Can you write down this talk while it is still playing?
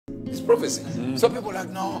prophecy. Some people are like,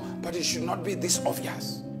 no, but it should not be this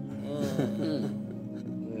obvious.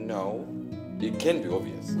 No, it can be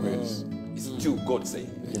obvious. Yes. It's still God saying.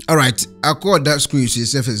 All right, I call that school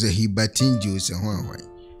yourself as a Hibertin Jews and why.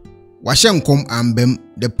 Washam come ambem,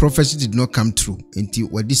 the prophecy did not come true until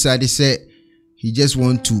what decided say he just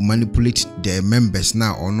want to manipulate the members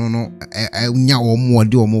now or no nya or more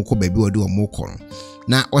do or more baby or do or more corn.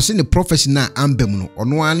 Now was in the prophecy now ambem no or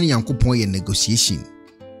no any yankupon ye negotiation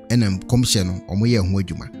and commission or more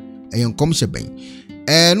yajuma a young commission bang.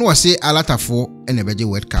 No I say a lot of four and a better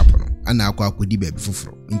word cap and now could be baby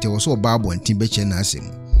fufro until so babu and timbeche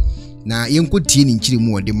nasim. Now, young could teen in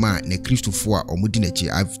Chilimu the man, ne Christopher or Mudinachi.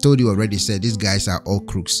 I've told you already, said these guys are all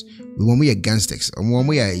crooks. We want me a gangsters, or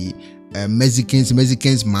we are Mexicans,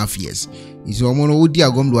 mafias. It's almost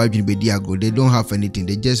they don't have anything,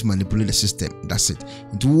 they just manipulate the system. That's it.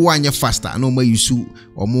 Into 1 year faster, no more you sue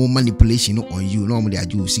or more manipulation on you. Normally, I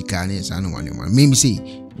do see carnage, I know one. Maybe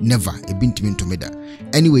say never a been to me that.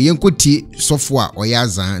 Anyway, young could tea software or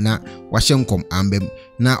yaza na washam come ambem.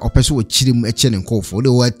 Na opeso wo chirim eche ne nkofo de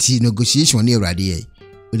wati negotiation ne radio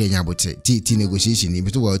we dey nyabote ti negotiation ni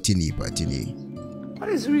beto wa ti ni party ni. What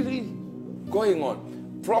is really going on?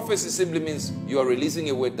 Prophecy simply means you are releasing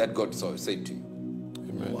a word that God said to you.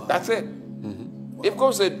 Amen. Wow. That's it. Wow. If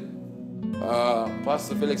God said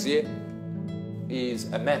Pastor Felix here is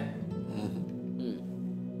a man,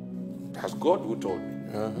 that's God who told me.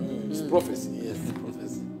 It's prophecy. Yes,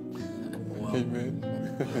 prophecy. Wow. Amen.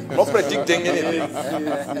 Not predicting anything.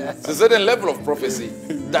 It's a certain level of prophecy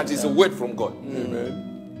that is a word from God.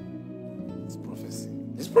 Amen. It's prophecy.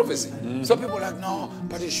 It's prophecy. Some people are like, no,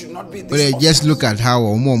 but it should not be this. But just look at how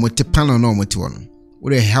omo motepano no motiwono.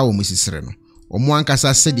 Ore how Mrs. Sereno. Omo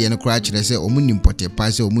ankasa said the cry chile say omo nimpote pa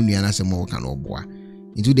say omo nuana say mo kan oboa.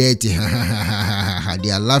 Into the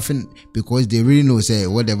they are laughing because they really know say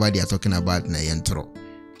whatever they are talking about na yentro.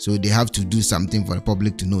 So they have to do something for the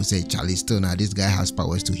public to know. Say, Charlie, still now this guy has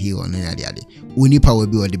powers to heal on any other. Only power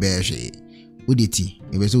be on the bear. Uditi,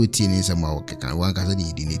 if so teen in some work, can one can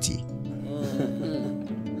say dignity.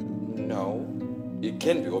 No, it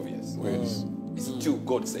can be obvious. Yes. It's still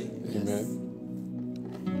God saying. Amen.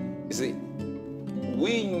 You see,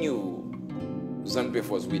 we knew Zambia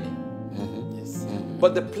was winning. Yes.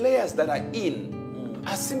 But the players that are in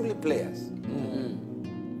are simply players.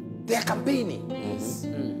 They are campaigning. Yes.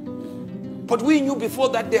 But we knew before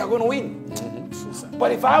that they are going to win.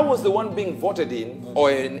 But if I was the one being voted in, or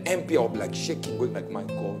an MP, I would be like shaking, going like, my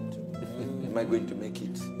God, am I going to make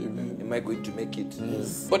it? Am I going to make it?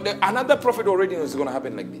 Yes. But another prophet already knows it's going to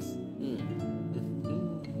happen like this.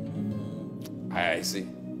 I see.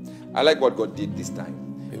 I like what God did this time.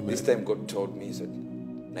 Amen. This time God told me, he said,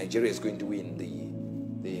 Nigeria is going to win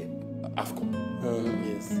the AFCON.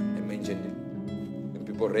 Yes. I mentioned it. And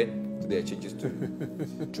people read their changes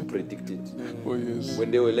to predict it. Oh, yes.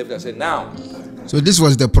 When they were left, I said, now. So this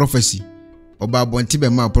was the prophecy. About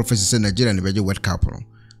Bontibema prophecy said Nigeria and the World Cup.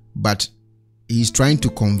 But he's trying to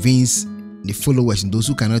convince the followers and those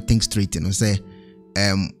who cannot think straight and say,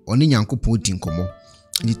 only Yanko Putin komo.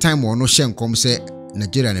 The time or no shen come say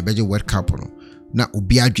Nigeria and the World Cup. Na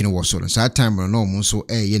ubia dwene wo so no sa time no mo so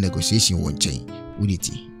negotiation won chain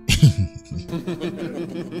unity.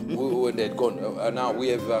 When they'd gone, now we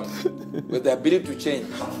have with the ability to change.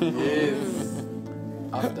 Yes.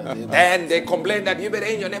 After and they complained that uebert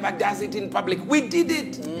angel never does it in public. We did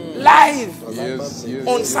it live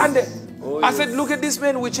on Sunday. Oh, I said, look at this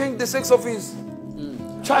man, we changed the sex of his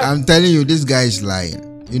child. I'm telling you, this guy is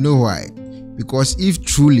lying. You know why? Because if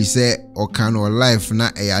truly say or can or life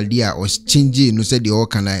na a idea was changing, no say the all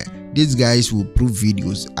can these guys will prove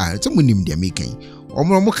videos. Someone name they making.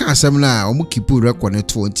 Omo can asem na omo keep record net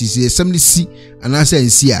 20 say assembly see and I say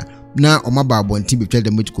see na omo ba bonti be tell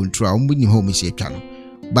them to control omo ni home say twa no.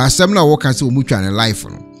 But asem na work can say omo twa na life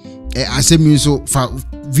no. Asem so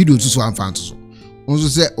video to so amfa so. Also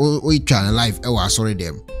say o twa na life e wa sorry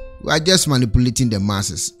them. We are just manipulating the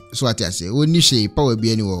masses. So what I say, when you say power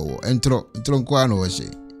be anywhere, entro nko no she.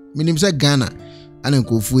 Minim say Ghana and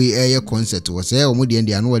nkofu air concert was say omodi and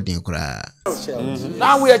the annual thing kra.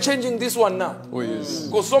 Now we are changing this one now. Oh yes.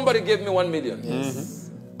 Because somebody gave me 1 million.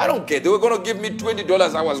 Yes. I don't care. They were going to give me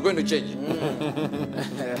 $20. I was going to change it.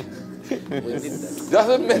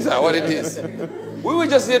 Doesn't matter what it is. We were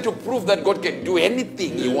just here to prove that God can do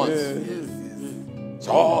anything He wants.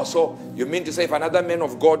 So you mean to say if another man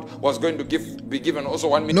of God was going to be given also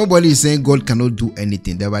 1 million? Nobody is saying God cannot do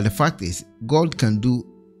anything. But the fact is, God can do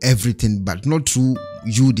everything, but not through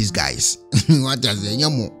you, these guys. What does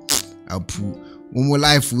More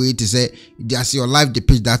life way to say just your life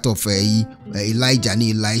depicts that of Elijah and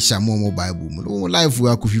Elisha more Bible. More life we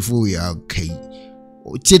are we are okay.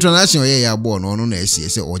 Transaction yeah born on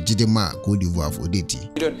SCS or Jidema Cote d'Ivoire for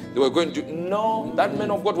DT. They were going to no, that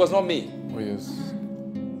man of God was not me. Oh, yes.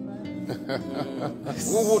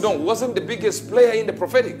 Who wasn't the biggest player in the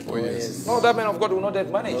prophetic. Oh, yes. No, that man of God will not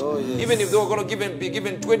have managed. Oh, yes. Even if they were going to be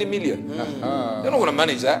given 20 million. They're not going to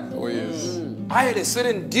manage that. Oh, yes. I had a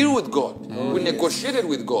certain deal with God. We negotiated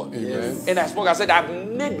with God. Yes. And I spoke, I said, I've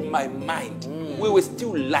made my mind. We were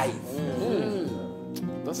still live.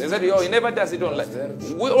 They said, he never does it on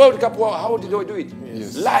live. World Cup, how did they do it?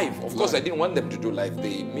 Yes. Live. Of course, I didn't want them to do live.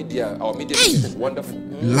 The media, our media is wonderful.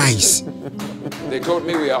 Lies. They told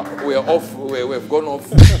me we are off, we've gone off,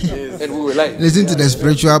 and we were live. Listen to the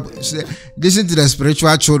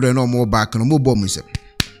spiritual children or more back no more bomb.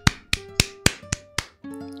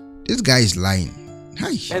 This guy is lying.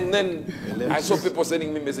 Hi. And then I saw people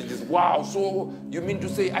sending me messages. Wow, so you mean to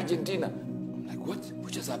say Argentina? I'm like, what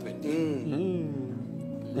just happened?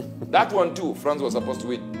 That one too, France was supposed to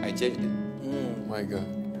win. I changed it. My God.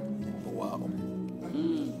 Wow.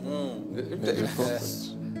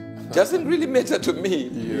 Doesn't really matter to me.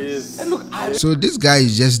 Yes. And look, So this guy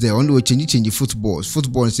is just there. Only we change football.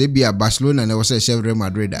 Football say be a Barcelona and I was say Real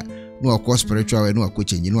Madrid. No, of course spiritual. No, of course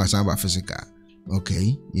changing. No, some physical.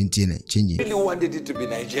 Okay, internet changing. I really wanted it to be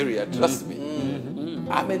Nigeria. Trust me.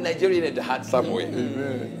 I'm a Nigerian at the heart somewhere.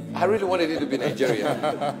 I really wanted it to be Nigeria.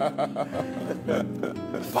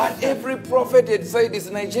 But every prophet had said it's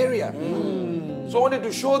Nigeria. So I wanted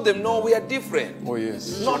to show them, no, we are different. Oh,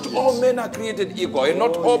 yes. Not all men are created equal, and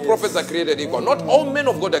not all prophets are created equal. Not all men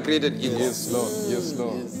of God are created equal. Yes, Lord. Yes,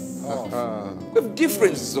 Lord. We have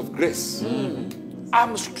differences of grace.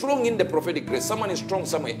 I'm strong in the prophetic grace. Someone is strong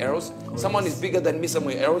somewhere else. Someone is bigger than me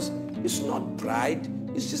somewhere else. It's not pride.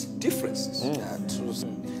 It's just differences.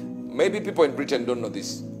 Maybe people in Britain don't know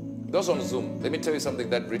this. Those on Zoom, let me tell you something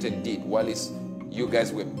that Britain did while you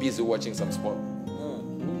guys were busy watching some sport.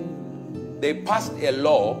 They passed a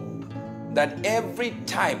law that every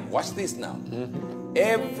time, watch this now,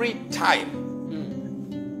 every time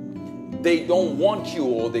they don't want you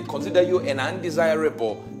or they consider you an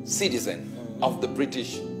undesirable citizen of the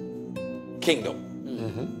British kingdom.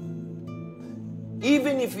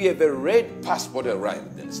 Even if you have a red passport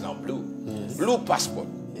arrived, then it's now blue. Blue passport.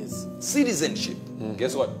 Citizenship.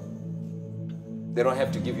 Guess what? They don't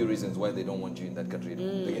have to give you reasons why they don't want you in that country.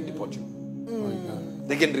 They can deport you.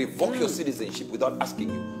 They can revoke your citizenship without asking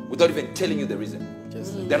you, without even telling you the reason.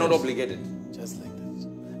 They're not obligated. Just like that.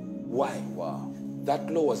 Why? Wow.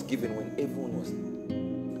 That law was given when everyone was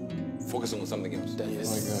focusing on something else.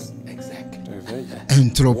 Yes. Exactly.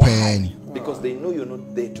 Entropy. Because they know you're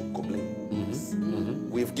not there to complain.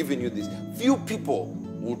 We've given you this. Few people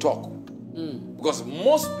will talk. Because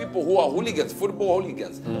most people who are hooligans, football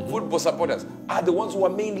hooligans, football supporters, are the ones who are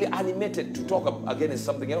mainly animated to talk against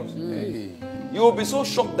something else. You will be so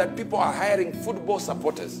shocked that people are hiring football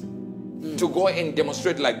supporters to go and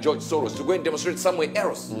demonstrate like George Soros, to go and demonstrate somewhere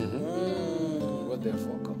else. What they're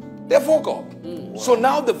focal. They're focal. So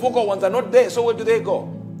now the focal ones are not there, so where do they go?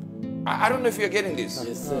 I don't know if you're getting this.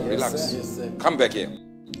 Yes, sir. Relax. Yes, sir. Yes, sir. Come back here.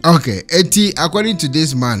 Okay, Eti, according to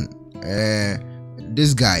this man,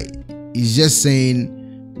 this guy is just saying,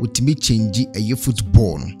 "Utimi change a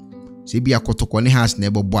football." So be a kotoko ne has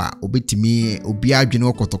never boy. Obetimi obi adwene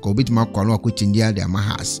okotoko obetimi akwa no akochange the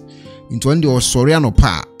has. Into one the sorry no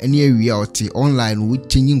pa any area oti online with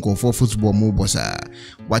changing for football mo bossa.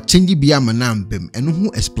 What change be amanambem and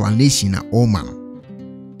who explanation na all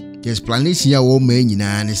man. The explanation ya all men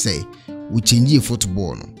nyina ne say we change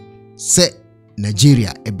football no. Say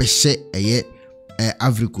Nigeria ebehye eye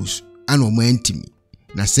Africus and omentimi.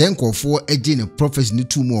 Na say nkofo eje ne prophecy ni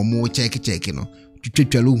tu mo check no.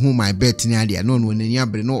 Twetwalu hu my bet ni ade no no nani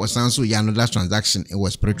abre no osanso ya no that transaction it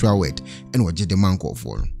was spiritual word and we the man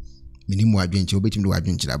nkofo no. Minimu adwenche obetimi do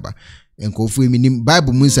adwenche aba. Nkofo minim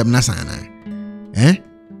Bible munsam na sana.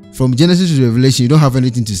 From Genesis to Revelation you don't have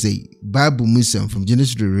anything to say. Bible munsam from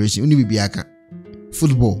Genesis to Revelation only be aka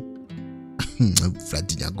football.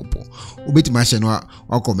 Flatinya gopo. Obetimi ahye no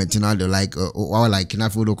or comment na the like or like na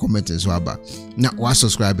follow comment so aba. Na wa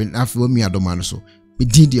subscribe na follow me adoma no so. We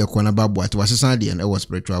did your corner babu at was a Sunday and it was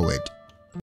spiritual word.